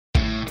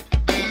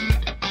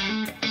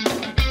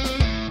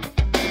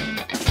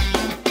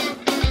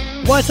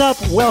What's up?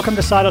 Welcome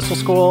to Side Hustle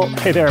School.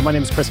 Hey there, my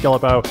name is Chris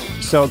Gillibo.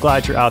 So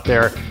glad you're out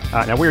there.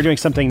 Now we're doing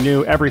something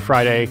new every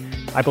Friday.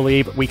 I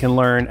believe we can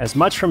learn as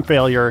much from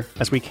failure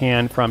as we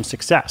can from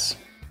success,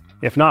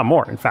 if not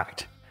more, in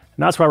fact.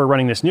 And that's why we're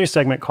running this new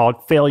segment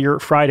called Failure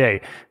Friday.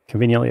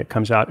 Conveniently, it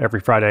comes out every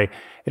Friday.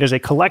 It is a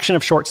collection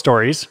of short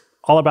stories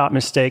all about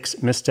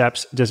mistakes,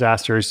 missteps,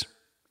 disasters,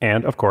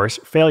 and, of course,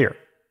 failure.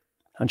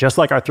 And just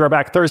like our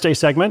Throwback Thursday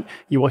segment,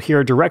 you will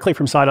hear directly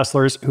from side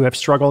hustlers who have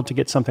struggled to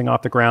get something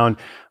off the ground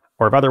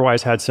or have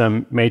otherwise had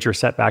some major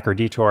setback or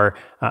detour,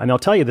 and they'll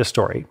tell you the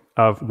story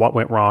of what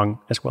went wrong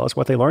as well as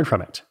what they learned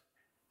from it.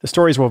 The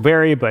stories will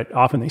vary, but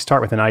often they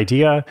start with an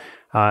idea,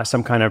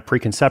 some kind of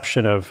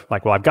preconception of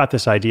like, well, I've got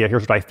this idea,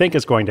 here's what I think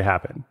is going to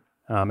happen.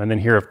 And then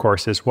here, of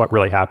course, is what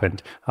really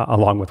happened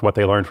along with what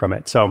they learned from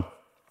it. So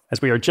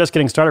as we are just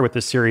getting started with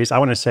this series, I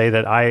want to say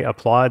that I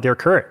applaud their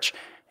courage.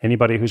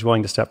 Anybody who's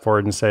willing to step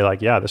forward and say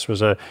like, yeah, this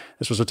was a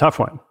tough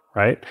one,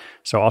 right?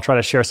 So I'll try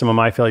to share some of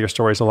my failure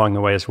stories along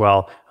the way as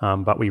well,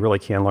 but we really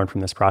can learn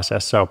from this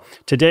process. So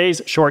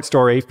today's short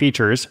story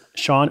features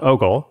Sean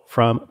Ogle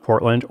from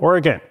Portland,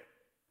 Oregon.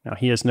 Now,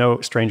 he is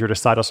no stranger to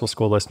Side Hustle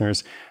School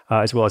listeners,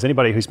 as well as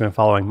anybody who's been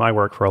following my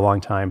work for a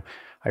long time.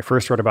 I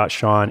first wrote about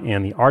Sean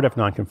in The Art of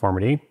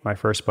Nonconformity, my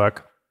first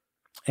book,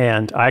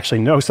 and I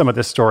actually know some of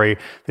this story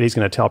that he's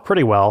going to tell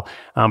pretty well,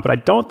 but I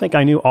don't think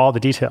I knew all the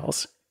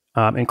details.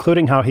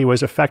 Including how he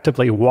was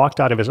effectively walked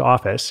out of his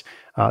office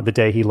the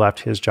day he left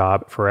his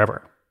job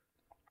forever.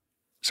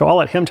 So I'll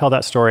let him tell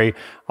that story,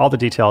 all the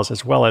details,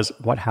 as well as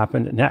what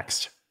happened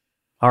next.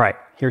 All right,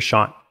 here's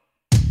Sean.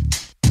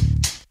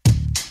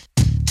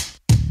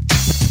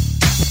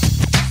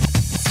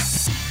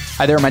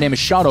 Hi there, my name is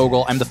Sean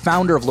Ogle. I'm the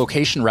founder of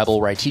Location Rebel,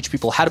 where I teach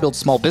people how to build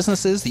small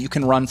businesses that you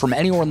can run from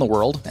anywhere in the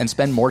world and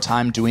spend more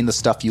time doing the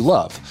stuff you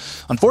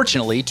love.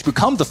 Unfortunately, to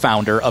become the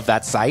founder of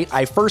that site,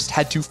 I first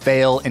had to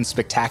fail in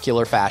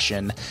spectacular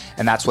fashion,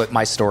 and that's what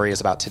my story is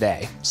about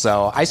today.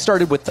 So I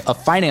started with a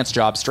finance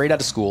job straight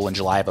out of school in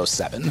July of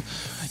 2007.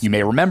 You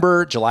may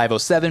remember July of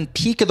 2007,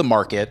 peak of the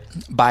market.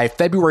 By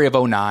February of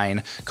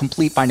 2009,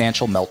 complete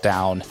financial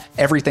meltdown.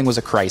 Everything was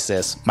a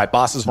crisis. My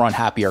bosses were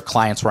unhappy. Our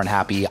clients were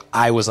unhappy.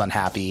 I was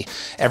unhappy.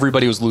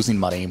 Everybody was losing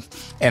money.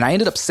 And I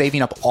ended up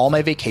saving up all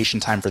my vacation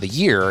time for the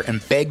year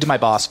and begged my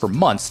boss for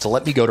months to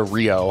let me go to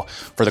Rio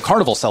for the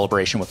carnival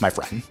celebration with my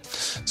friend.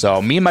 So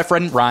me and my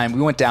friend Ryan,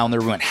 we went down there.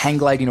 We went hang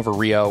gliding over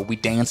Rio. We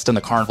danced in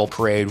the carnival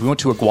parade. We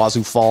went to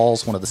Iguazu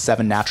Falls, one of the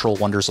 7 natural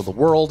wonders of the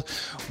world.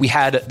 We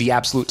had the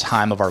absolute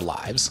time of our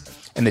lives.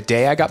 And the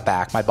day I got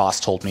back, my boss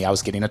told me I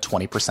was getting a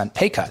 20%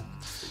 pay cut.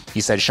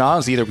 He said, Sean,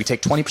 it's either we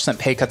take 20%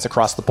 pay cuts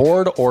across the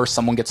board or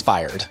someone gets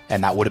fired.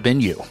 And that would have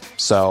been you.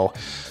 So,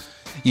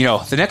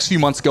 the next few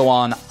months go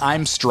on.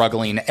 I'm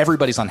struggling.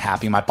 Everybody's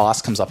unhappy. My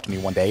boss comes up to me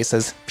one day and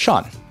says,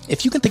 Sean,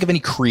 if you can think of any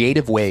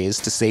creative ways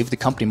to save the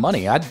company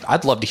money,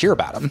 I'd love to hear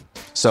about them.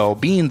 So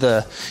being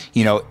the,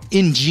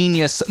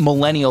 ingenious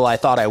millennial I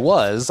thought I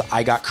was,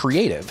 I got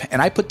creative and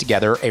I put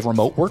together a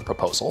remote work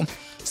proposal.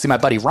 See, my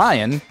buddy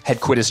Ryan had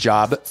quit his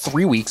job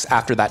 3 weeks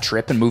after that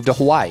trip and moved to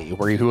Hawaii,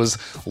 where he was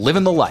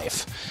living the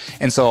life.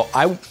 And so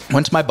I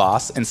went to my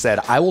boss and said,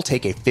 I will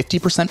take a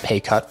 50% pay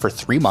cut for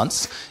 3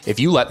 months if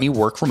you let me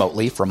work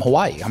remotely from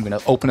Hawaii. I'm going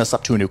to open us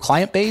up to a new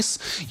client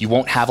base. You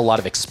won't have a lot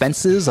of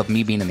expenses of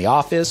me being in the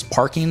office,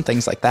 parking,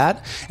 things like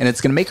that. And it's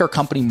going to make our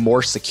company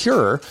more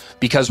secure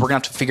because we're going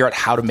to have to figure out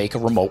how to make a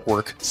remote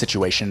work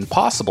situation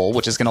possible,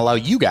 which is going to allow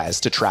you guys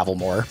to travel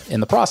more in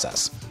the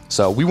process.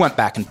 So we went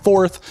back and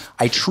forth.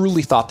 I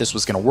truly thought this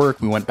was going to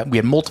work. We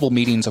had multiple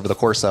meetings over the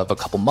course of a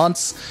couple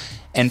months.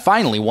 And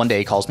finally, one day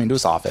he calls me into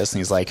his office and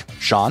he's like,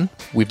 Sean,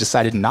 we've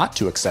decided not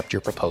to accept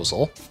your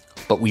proposal,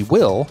 but we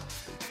will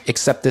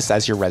accept this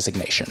as your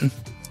resignation.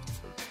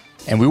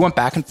 And we went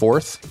back and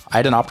forth. I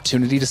had an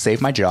opportunity to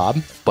save my job,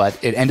 but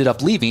it ended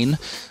up leaving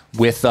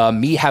with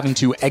me having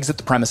to exit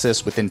the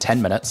premises within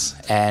 10 minutes.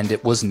 And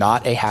it was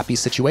not a happy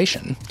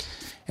situation.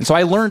 And so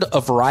I learned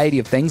a variety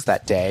of things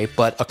that day,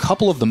 but a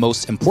couple of the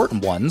most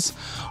important ones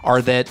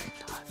are that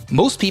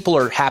most people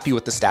are happy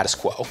with the status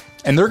quo,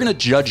 and they're going to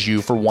judge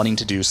you for wanting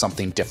to do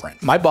something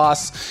different. My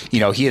boss, he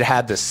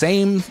had the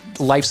same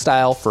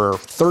lifestyle for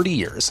 30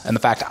 years, and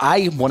the fact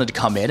I wanted to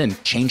come in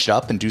and change it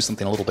up and do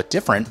something a little bit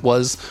different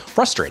was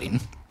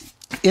frustrating.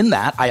 In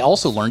that, I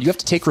also learned you have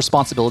to take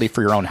responsibility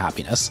for your own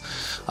happiness.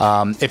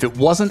 If it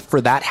wasn't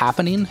for that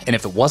happening, and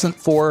if it wasn't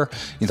for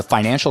the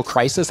financial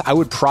crisis, I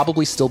would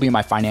probably still be in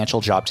my financial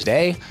job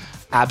today,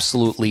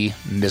 absolutely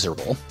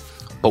miserable.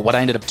 But what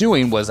I ended up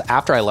doing was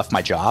after I left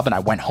my job and I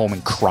went home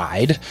and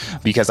cried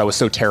because I was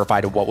so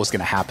terrified of what was going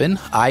to happen,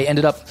 I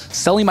ended up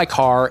selling my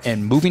car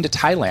and moving to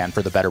Thailand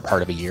for the better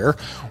part of a year,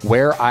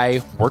 where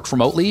I worked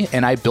remotely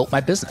and I built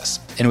my business.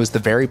 And it was the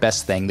very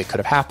best thing that could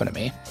have happened to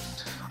me.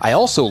 I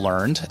also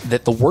learned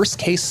that the worst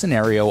case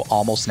scenario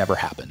almost never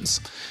happens.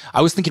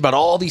 I was thinking about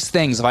all these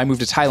things if I moved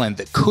to Thailand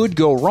that could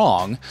go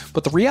wrong,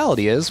 but the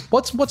reality is,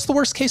 what's the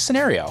worst case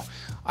scenario?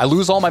 I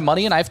lose all my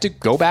money and I have to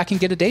go back and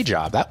get a day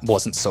job. That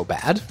wasn't so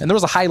bad. And there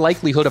was a high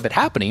likelihood of it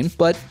happening,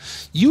 but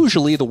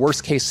usually the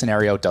worst case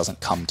scenario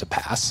doesn't come to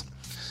pass.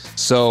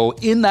 So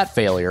in that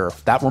failure,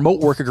 that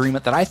remote work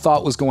agreement that I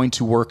thought was going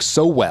to work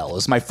so well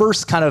as my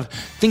first kind of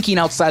thinking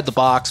outside the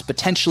box,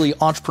 potentially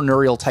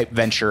entrepreneurial type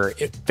venture,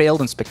 it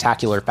failed in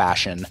spectacular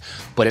fashion.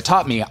 But it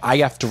taught me I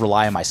have to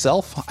rely on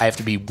myself. I have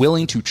to be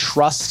willing to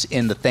trust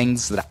in the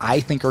things that I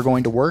think are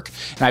going to work.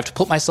 And I have to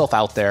put myself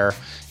out there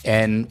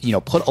and,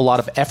 put a lot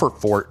of effort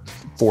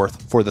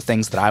forth for the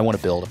things that I want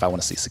to build if I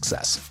want to see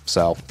success.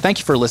 So thank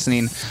you for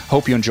listening.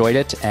 Hope you enjoyed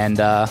it. And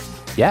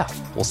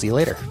we'll see you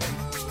later.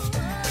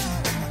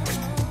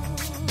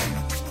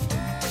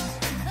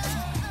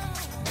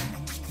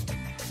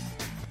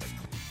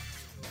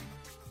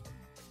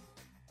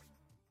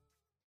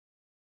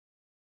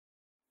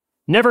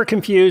 Never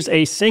confuse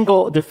a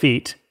single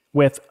defeat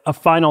with a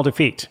final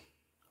defeat.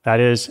 That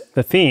is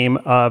the theme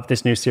of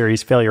this new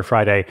series, Failure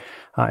Friday.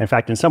 In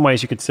fact, in some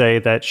ways, you could say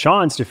that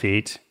Sean's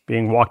defeat,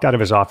 being walked out of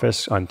his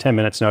office on 10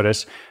 minutes'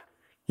 notice,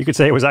 you could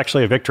say it was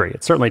actually a victory.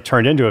 It certainly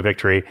turned into a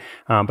victory.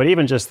 But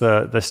even just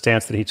the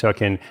stance that he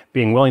took in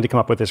being willing to come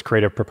up with this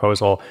creative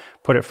proposal,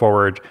 put it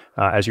forward,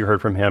 as you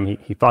heard from him,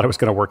 he thought it was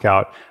going to work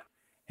out.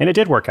 And it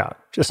did work out,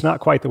 just not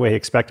quite the way he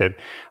expected.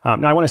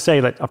 Now, I want to say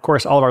that, of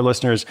course, all of our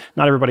listeners,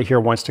 not everybody here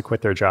wants to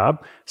quit their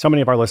job. So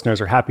many of our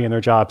listeners are happy in their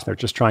jobs. They're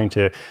just trying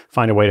to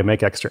find a way to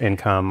make extra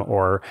income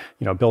or,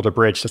 build a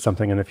bridge to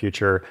something in the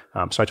future.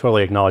 So I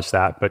totally acknowledge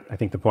that. But I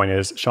think the point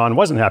is, Sean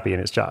wasn't happy in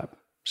his job.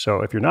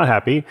 So if you're not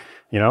happy,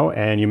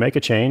 and you make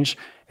a change,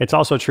 it's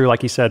also true,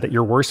 like he said, that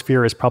your worst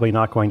fear is probably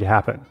not going to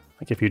happen.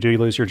 Like if you do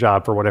lose your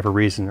job for whatever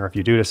reason, or if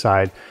you do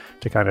decide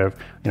to kind of,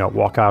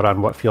 walk out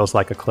on what feels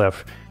like a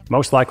cliff,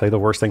 most likely the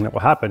worst thing that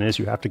will happen is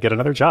you have to get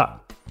another job.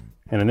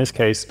 And in this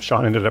case,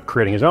 Sean ended up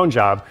creating his own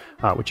job,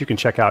 which you can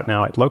check out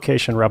now at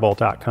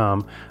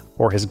locationrebel.com,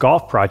 or his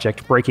golf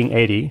project,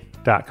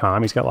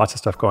 breaking80.com. He's got lots of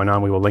stuff going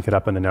on. We will link it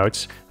up in the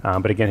notes.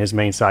 But again, his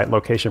main site,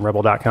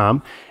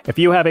 locationrebel.com. If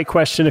you have a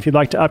question, if you'd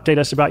like to update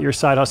us about your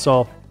side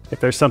hustle,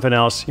 if there's something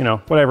else,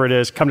 whatever it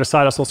is, come to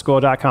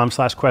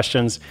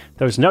sidehustleschool.com/questions.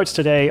 Those notes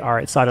today are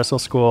at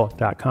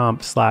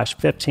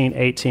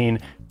sidehustleschool.com/1518.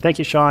 Thank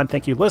you, Sean.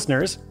 Thank you,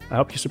 listeners. I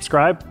hope you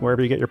subscribe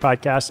wherever you get your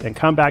podcasts and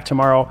come back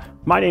tomorrow.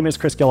 My name is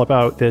Chris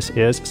Guillebeau. This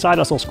is Side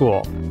Hustle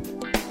School.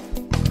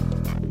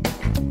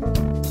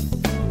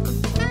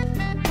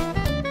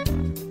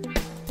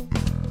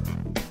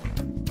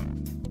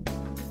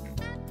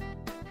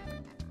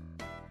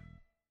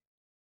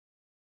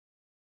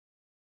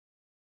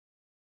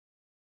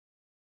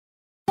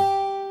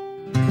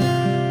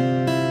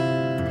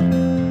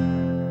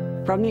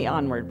 From the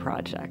Onward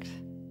Project.